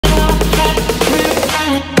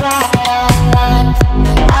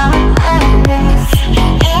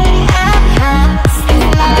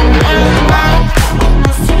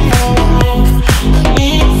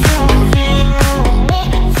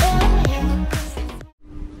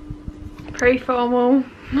Pre-formal.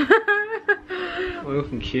 We're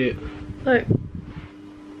looking cute. Look.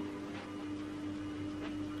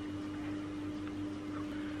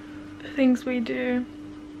 The things we do.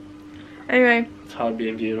 Anyway. It's hard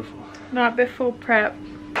being beautiful. Night before prep.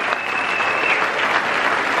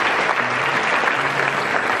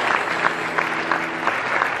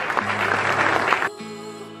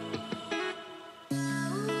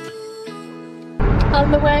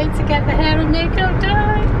 On the way to get the hair and makeup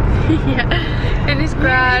done. Yeah. In his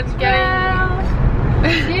grad,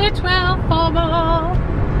 getting Year 12 formal.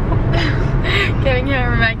 getting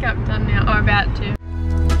hair and makeup done now, or about to.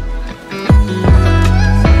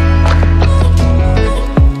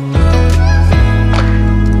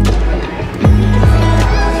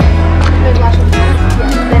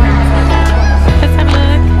 Let's have a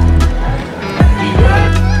look.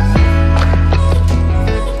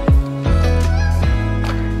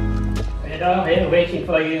 Hello, here waiting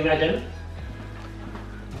for you, madam.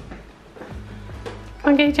 Go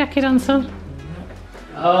and get your jacket on, son.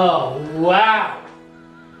 Oh, wow!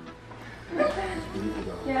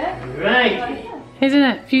 Yeah? Right! Isn't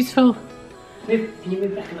it beautiful? Can you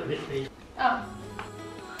move back a little bit, please? Oh.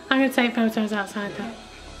 I'm going to take photos outside though.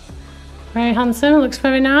 Very handsome, looks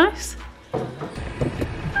very nice.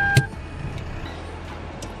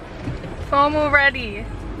 Formal ready.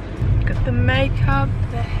 Got the makeup,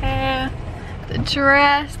 the hair, the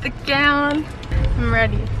dress, the gown. I'm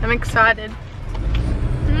ready. I'm excited.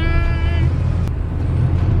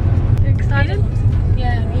 You excited?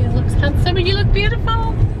 Yeah, he looks handsome and you look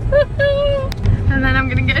beautiful. And then I'm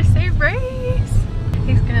gonna go see Reese.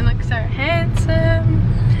 He's gonna look so handsome.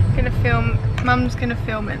 Gonna film. Mum's gonna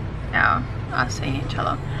film it now. Us seeing each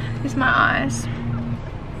other. These are my eyes.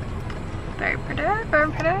 Very pretty.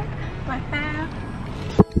 Very pretty. My hair.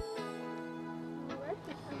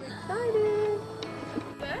 I'm excited.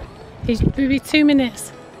 He's maybe 2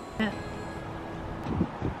 minutes. Yeah.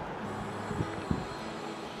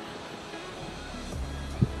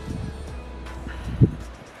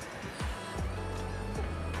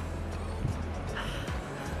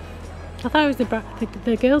 I thought it was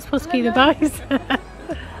the girls supposed to be the boys.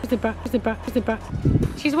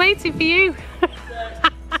 She's waiting for you.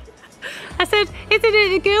 I said, isn't it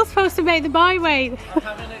the girl's supposed to make the boy wait? I'm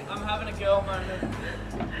having a girl moment.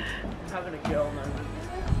 I'm having a girl moment.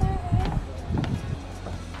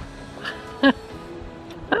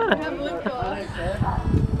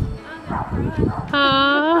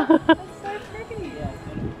 Aww. That's so pretty.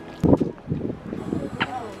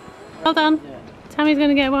 Well done. Yeah. Tammy's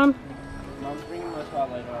gonna get one. Mum's bringing my car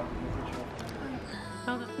later on.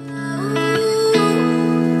 Well done.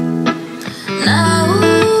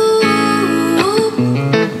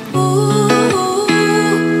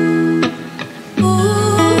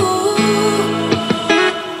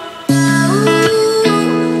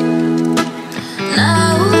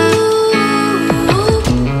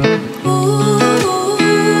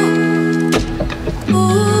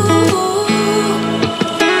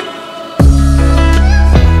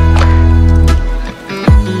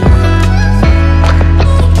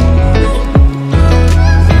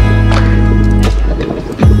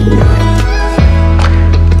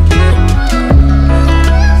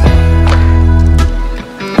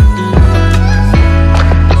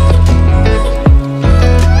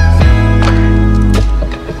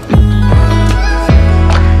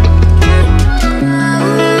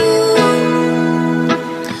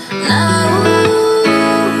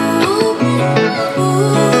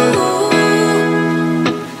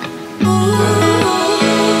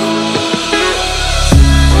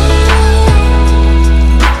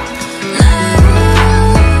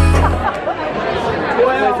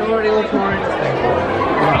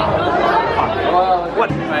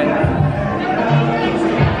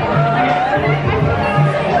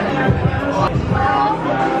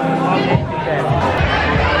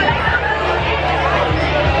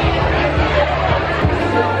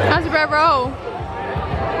 How's your bread roll?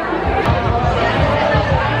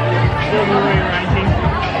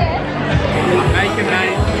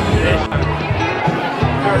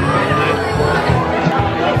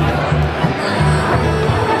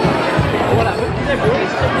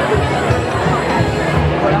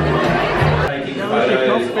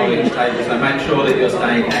 So make sure that you're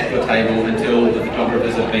staying at your table until the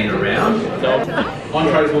photographers have been around.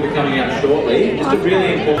 Entrees will be coming out shortly. Just a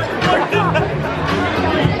really important...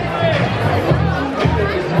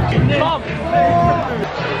 Mom!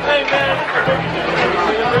 Hey man!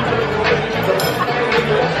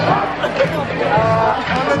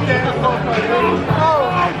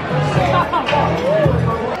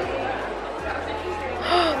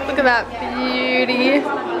 Look at that beauty.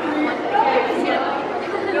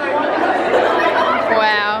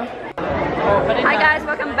 Wow. Hi guys,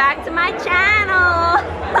 welcome back to my channel.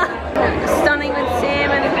 Stunning with Sam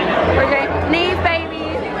and we're doing Neve baby.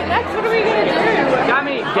 Next, what are we gonna do?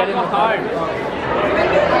 Gammy, get in the car.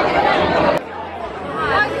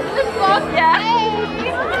 Yeah.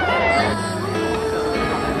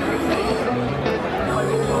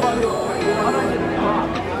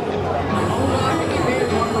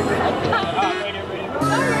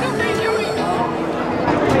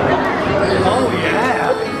 Oh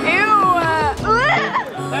yeah. Ew.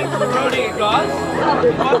 Thanks for ruining it, guys.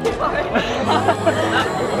 I'm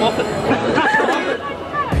off it.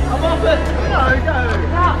 I'm off it. No, go.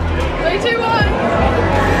 3, 2, 1.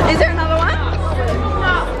 Is there another one?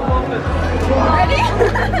 Ready?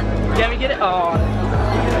 Gammy, get it. Oh.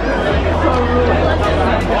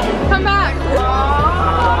 Come back.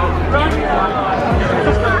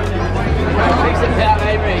 Fix it down,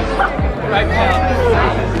 Avery. Great power.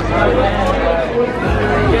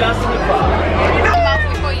 Get us in the bar.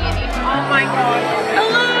 Oh my god.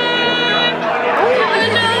 Hello!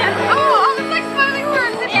 Oh, I was like smiling for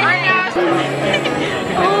a second. I know.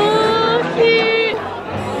 Oh, cute.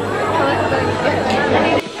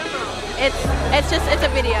 It's a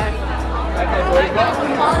video.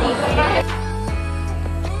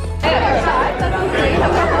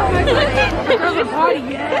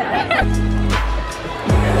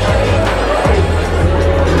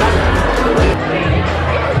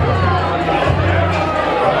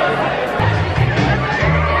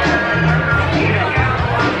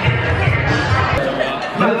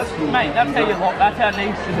 Mate, that's how you look. That's how it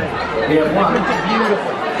needs to be. Yeah, one. It's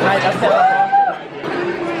beautiful. Mate, that's how I like it.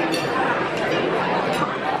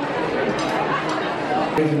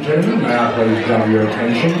 Ladies and gentlemen, may I please have your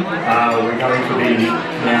attention? We're going to be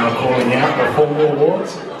now calling out the formal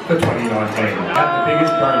awards for 2019. At the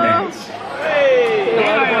biggest romance.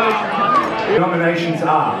 The nominations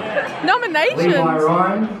are Nominations? Levi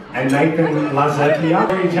Ryan and Nathan Lazatia,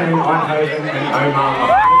 Corey Jane Einhoven and Omar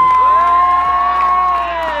Mohammed,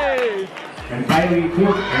 and Bailey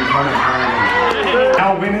Cook and Connor Harrington.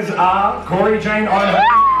 Our winners are Corey Jane Einhoven.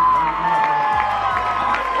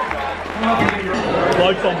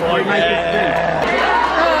 Bloke on bloke.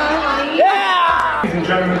 Ladies and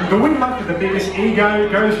gentlemen, the winner for the biggest ego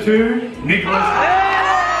goes to Nicholas,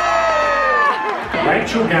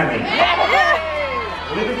 Rachel Gammy,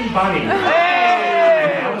 Liberty Bunney,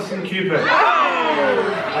 and Alison Cupid.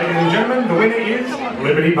 Ladies and gentlemen, the winner is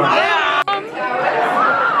Liberty Bunney.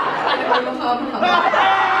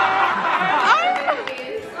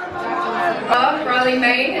 Riley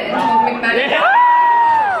Main and Tom McMahon.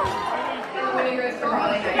 And the winning goes to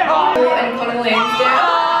Riley Main. And Connor Lansdowne.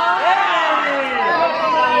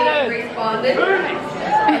 And Reese Bonded.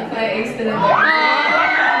 And Claire Easton and Luke.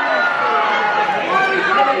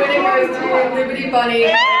 And the winning goes to Liberty Bunny.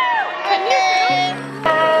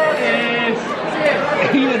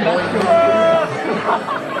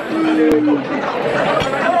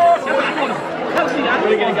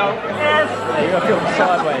 We're gonna go. Yes. You're gonna feel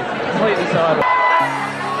sideways. Completely sideways.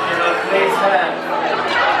 Please have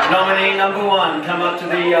nominee number 1 come up to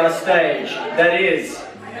the stage. That is.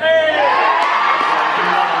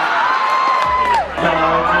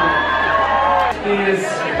 Is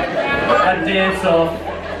a dance-off.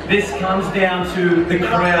 This comes down to the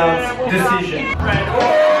crowd's decision.